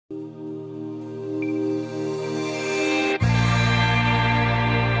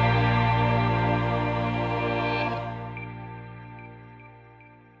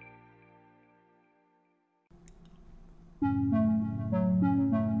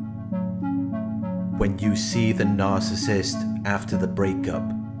when you see the narcissist after the breakup.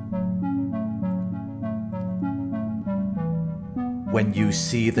 When you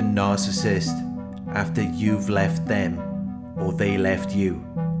see the narcissist after you've left them or they left you.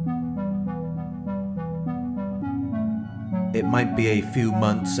 It might be a few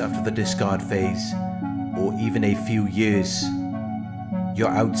months after the discard phase, or even a few years. You're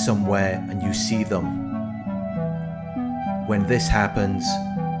out somewhere and you see them. When this happens,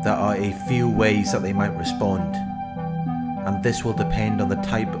 there are a few ways that they might respond, and this will depend on the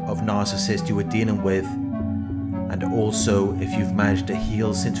type of narcissist you were dealing with, and also if you've managed to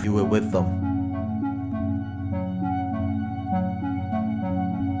heal since you were with them.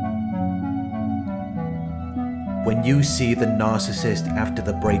 When you see the narcissist after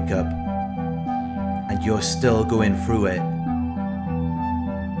the breakup, and you're still going through it,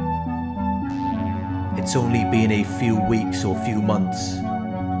 it's only been a few weeks or few months.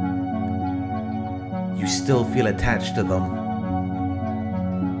 You still feel attached to them.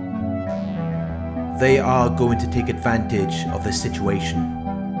 They are going to take advantage of the situation.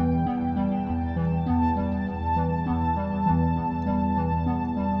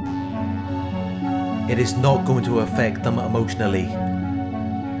 It is not going to affect them emotionally.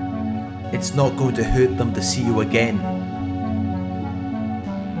 It's not going to hurt them to see you again.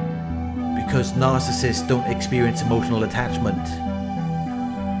 Because narcissists don't experience emotional attachment.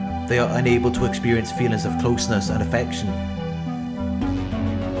 They are unable to experience feelings of closeness and affection.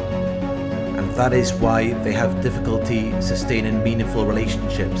 And that is why they have difficulty sustaining meaningful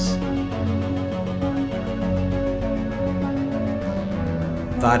relationships.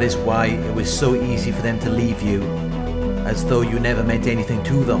 That is why it was so easy for them to leave you, as though you never meant anything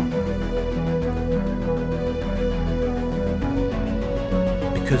to them.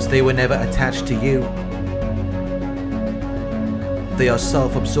 Because they were never attached to you. They are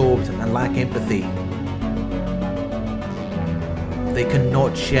self-absorbed and lack empathy. They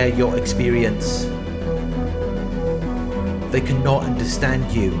cannot share your experience. They cannot understand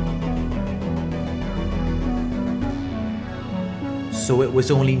you. So it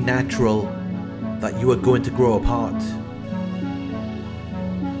was only natural that you were going to grow apart.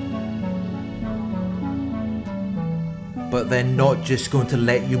 But they're not just going to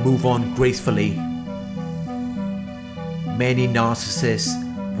let you move on gracefully. Many narcissists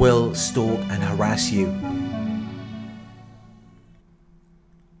will stalk and harass you.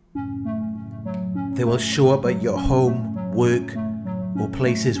 They will show up at your home, work, or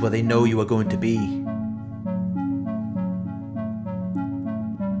places where they know you are going to be.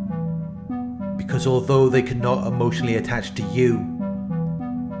 Because although they cannot emotionally attach to you,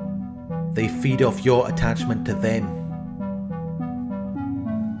 they feed off your attachment to them.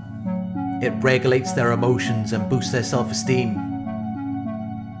 It regulates their emotions and boosts their self-esteem.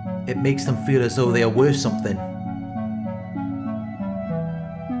 It makes them feel as though they are worth something.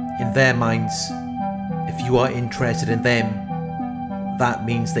 In their minds, if you are interested in them, that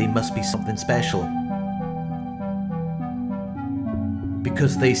means they must be something special.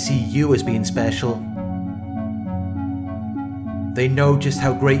 Because they see you as being special. They know just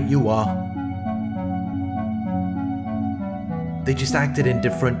how great you are. They just acted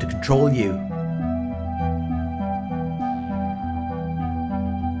indifferent to control you.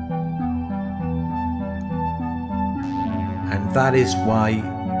 And that is why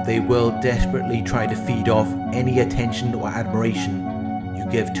they will desperately try to feed off any attention or admiration you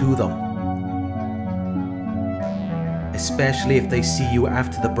give to them. Especially if they see you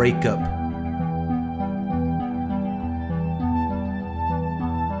after the breakup.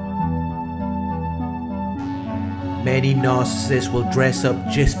 Many narcissists will dress up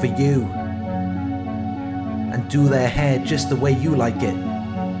just for you and do their hair just the way you like it,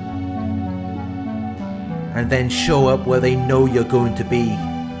 and then show up where they know you're going to be.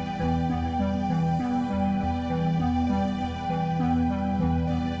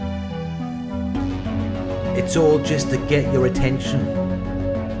 It's all just to get your attention.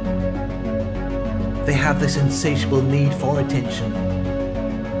 They have this insatiable need for attention.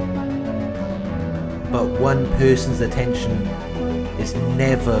 But one person's attention is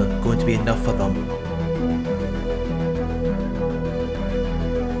never going to be enough for them.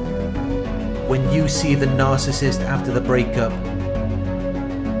 When you see the narcissist after the breakup,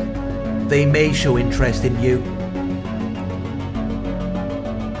 they may show interest in you.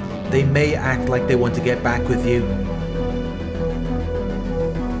 They may act like they want to get back with you.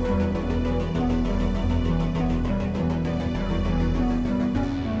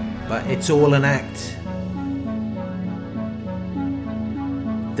 But it's all an act.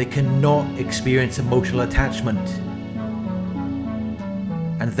 They cannot experience emotional attachment.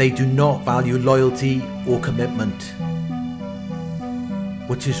 And and they do not value loyalty or commitment,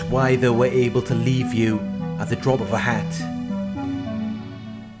 which is why they were able to leave you at the drop of a hat.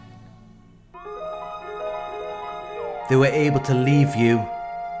 They were able to leave you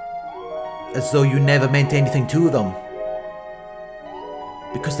as though you never meant anything to them,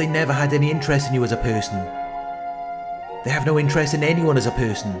 because they never had any interest in you as a person. They have no interest in anyone as a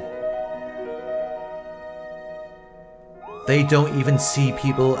person. They don't even see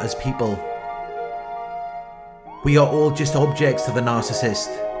people as people. We are all just objects to the narcissist.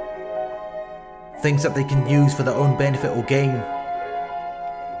 Things that they can use for their own benefit or gain.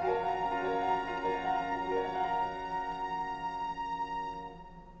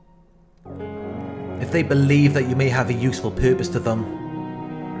 If they believe that you may have a useful purpose to them,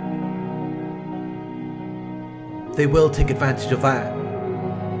 they will take advantage of that.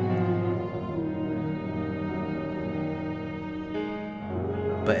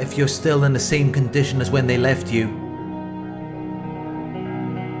 But if you're still in the same condition as when they left you,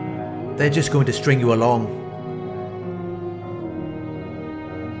 they're just going to string you along.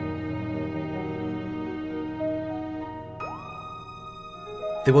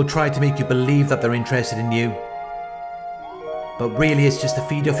 They will try to make you believe that they're interested in you, but really it's just to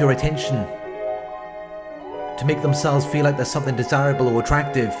feed off your attention, to make themselves feel like there's something desirable or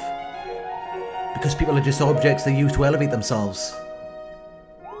attractive, because people are just objects they use to elevate themselves.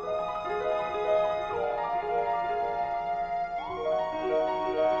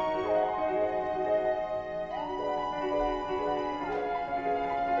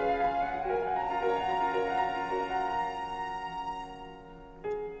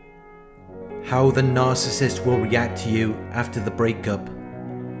 How the narcissist will react to you after the breakup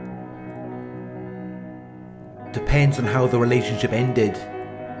depends on how the relationship ended.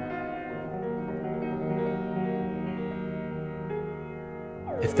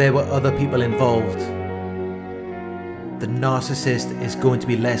 If there were other people involved, the narcissist is going to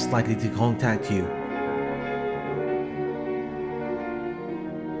be less likely to contact you.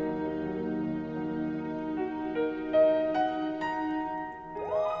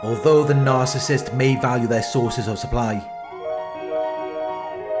 Although the narcissist may value their sources of supply,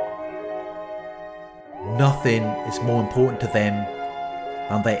 nothing is more important to them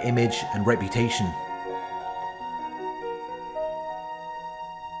than their image and reputation.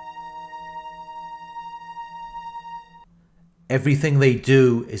 Everything they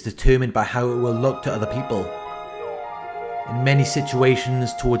do is determined by how it will look to other people. In many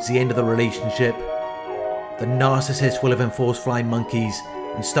situations towards the end of the relationship, the narcissist will have enforced flying monkeys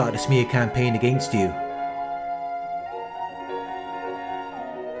and started a smear campaign against you.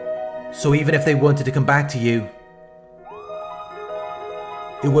 So even if they wanted to come back to you,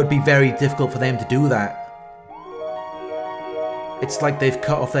 it would be very difficult for them to do that. It's like they've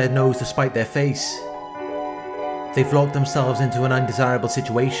cut off their nose to spite their face. They've locked themselves into an undesirable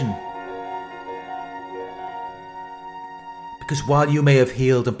situation. Because while you may have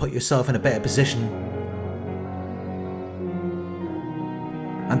healed and put yourself in a better position,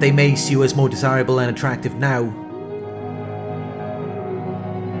 and they may see you as more desirable and attractive now,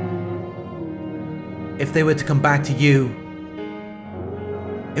 if they were to come back to you,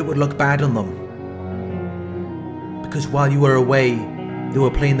 it would look bad on them. Because while you were away, they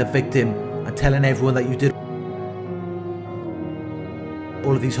were playing the victim and telling everyone that you did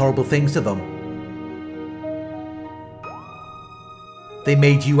all of these horrible things to them. They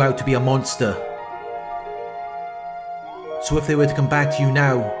made you out to be a monster. So if they were to come back to you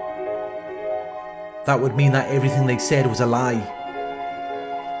now, that would mean that everything they said was a lie.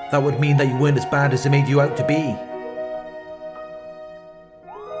 That would mean that you weren't as bad as they made you out to be.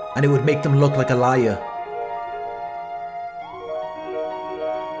 And it would make them look like a liar.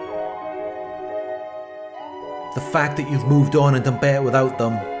 The fact that you've moved on and done better without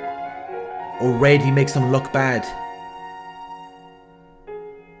them already makes them look bad.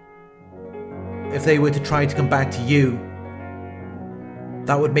 If they were to try to come back to you,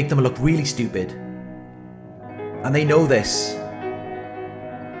 that would make them look really stupid. And they know this.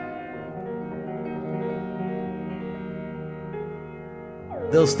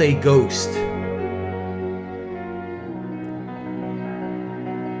 They'll stay ghost.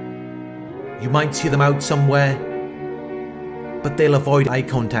 You might see them out somewhere, but they'll avoid eye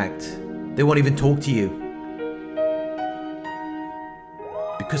contact. They won't even talk to you.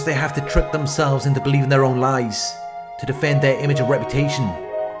 Because they have to trick themselves into believing their own lies to defend their image and reputation.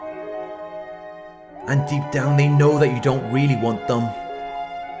 And deep down they know that you don't really want them.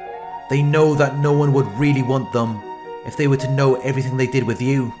 They know that no one would really want them if they were to know everything they did with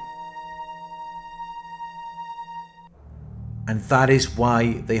you. And that is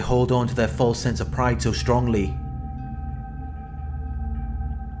why they hold on to their false sense of pride so strongly.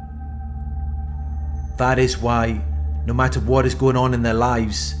 That is why, no matter what is going on in their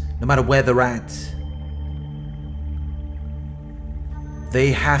lives, no matter where they're at,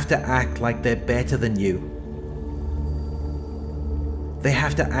 they have to act like they're better than you. They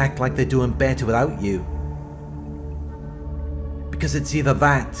have to act like they're doing better without you. Because it's either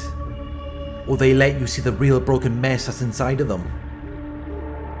that, or they let you see the real broken mess that's inside of them.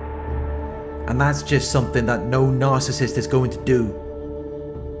 And that's just something that no narcissist is going to do.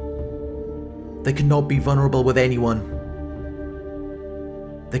 They cannot be vulnerable with anyone.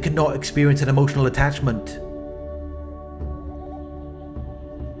 They cannot experience an emotional attachment.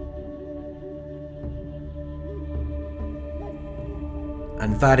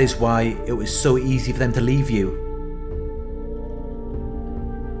 And that is why it was so easy for them to leave you.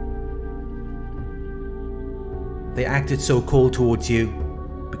 They acted so cold towards you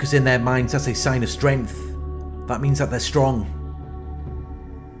because in their minds that's a sign of strength. That means that they're strong.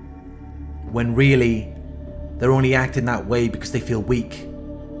 When really, they're only acting that way because they feel weak.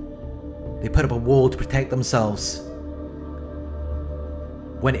 They put up a wall to protect themselves.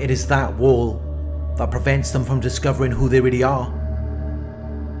 When it is that wall that prevents them from discovering who they really are.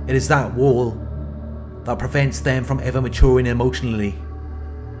 It is that wall that prevents them from ever maturing emotionally,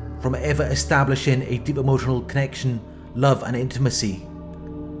 from ever establishing a deep emotional connection, love and intimacy.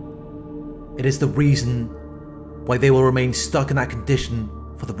 It is the reason why they will remain stuck in that condition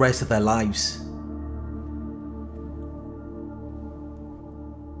for the rest of their lives.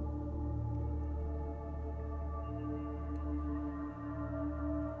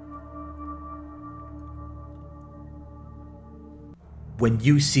 When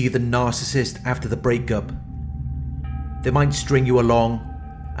you see the narcissist after the breakup, they might string you along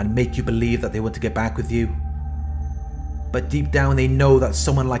and make you believe that they want to get back with you. But deep down they know that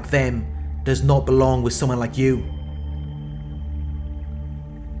someone like them does not belong with someone like you.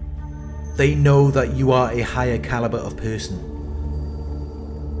 They know that you are a higher caliber of person.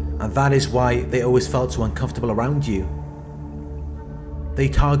 And that is why they always felt so uncomfortable around you. They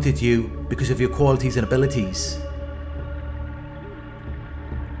targeted you because of your qualities and abilities.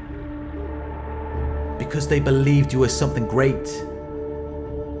 Because they believed you were something great.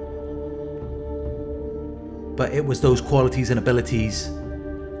 But it was those qualities and abilities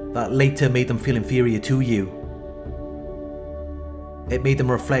that later made them feel inferior to you. It made them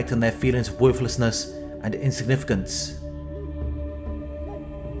reflect on their feelings of worthlessness and insignificance.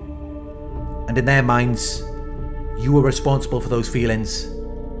 And in their minds, you were responsible for those feelings.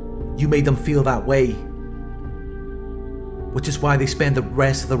 You made them feel that way. Which is why they spend the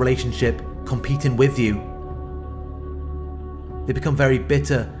rest of the relationship competing with you. They become very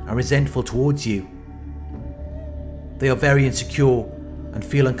bitter and resentful towards you. They are very insecure and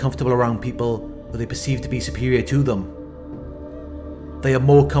feel uncomfortable around people who they perceive to be superior to them. They are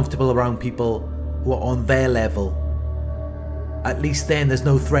more comfortable around people who are on their level. At least then there's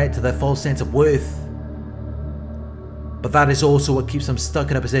no threat to their false sense of worth. But that is also what keeps them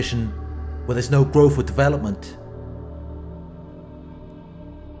stuck in a position where there's no growth or development.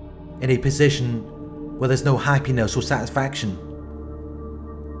 In a position where there's no happiness or satisfaction.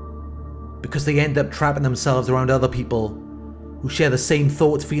 Because they end up trapping themselves around other people who share the same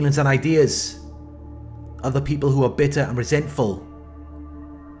thoughts, feelings and ideas. Other people who are bitter and resentful.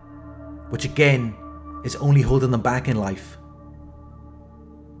 Which again is only holding them back in life.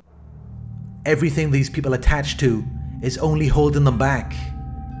 Everything these people attach to is only holding them back.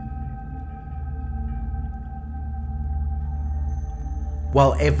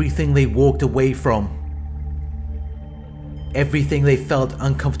 While everything they walked away from, everything they felt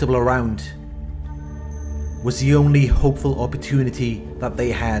uncomfortable around, was the only hopeful opportunity that they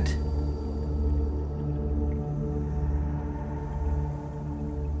had.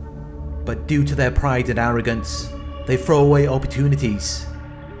 But due to their pride and arrogance, they throw away opportunities.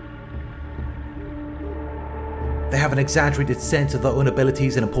 They have an exaggerated sense of their own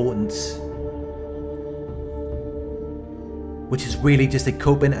abilities and importance, which is really just a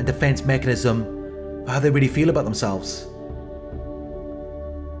coping and defense mechanism for how they really feel about themselves.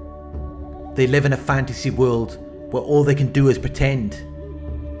 They live in a fantasy world where all they can do is pretend.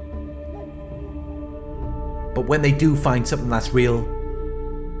 But when they do find something that's real,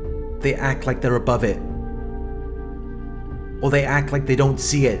 they act like they're above it. Or they act like they don't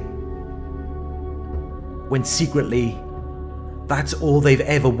see it. When secretly, that's all they've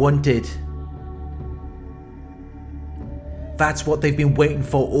ever wanted. That's what they've been waiting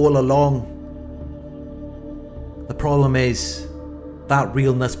for all along. The problem is, that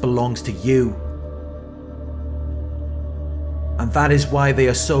realness belongs to you. And that is why they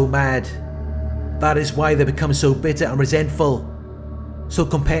are so mad. That is why they become so bitter and resentful, so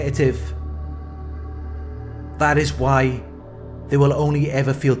competitive. That is why they will only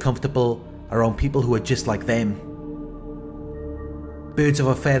ever feel comfortable around people who are just like them. Birds of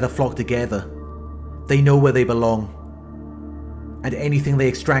a feather flock together. They know where they belong. And anything they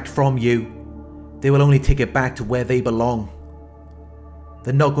extract from you, they will only take it back to where they belong.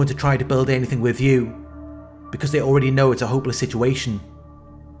 They're not going to try to build anything with you because they already know it's a hopeless situation.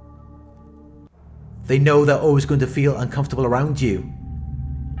 They know they're always going to feel uncomfortable around you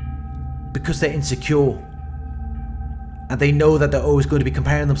because they're insecure. And they know that they're always going to be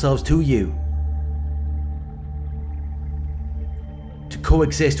comparing themselves to you. To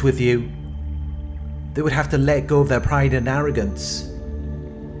coexist with you, they would have to let go of their pride and arrogance.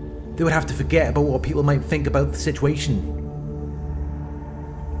 They would have to forget about what people might think about the situation.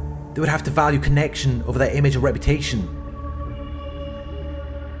 They would have to value connection over their image and reputation.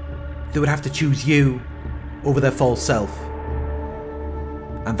 They would have to choose you over their false self.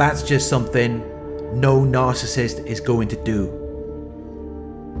 And that's just something no narcissist is going to do.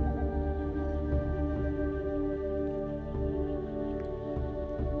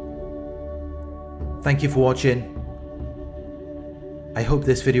 Thank you for watching. I hope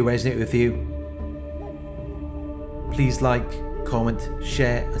this video resonated with you. Please like, comment,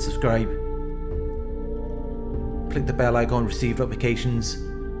 share and subscribe. Click the bell icon to receive notifications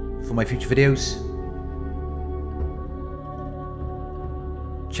for my future videos.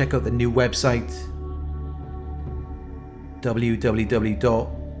 Check out the new website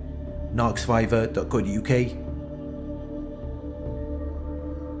www.narcsurvivor.co.uk.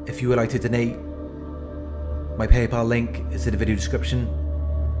 If you would like to donate, my PayPal link is in the video description.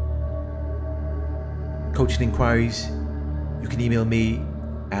 Coaching inquiries, you can email me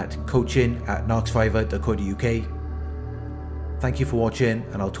at coaching@narcsurvivor.co.uk. Thank you for watching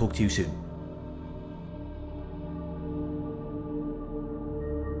and I'll talk to you soon.